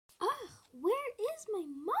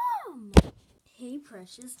Hey,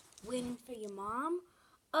 Precious, waiting for your mom?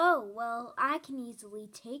 Oh, well, I can easily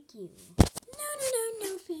take you.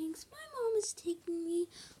 No, thanks. My mom is taking me,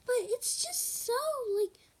 but it's just so,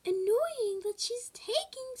 annoying that she's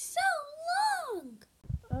taking so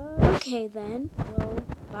long. Okay, then. Well,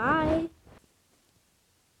 bye.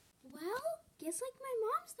 Well, guess my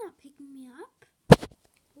mom's not picking me up.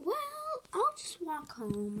 Well, I'll just walk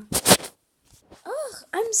home. Ugh,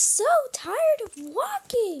 I'm so tired of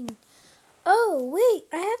walking. Oh, wait,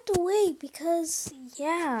 I have to wait because,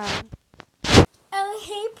 yeah. Oh,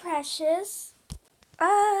 hey, Precious.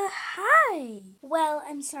 Hi. Well,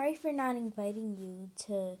 I'm sorry for not inviting you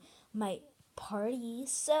to my party,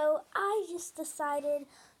 so I just decided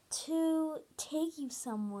to take you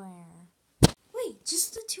somewhere. Wait,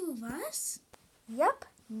 just the two of us? Yep,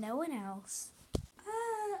 no one else.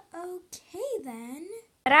 Okay then.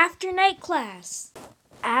 But after night class.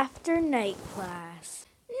 After night class.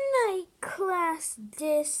 Night class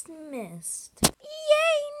dismissed.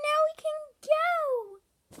 Yay! Now we can go!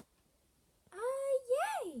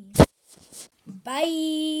 Yay!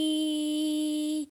 Bye!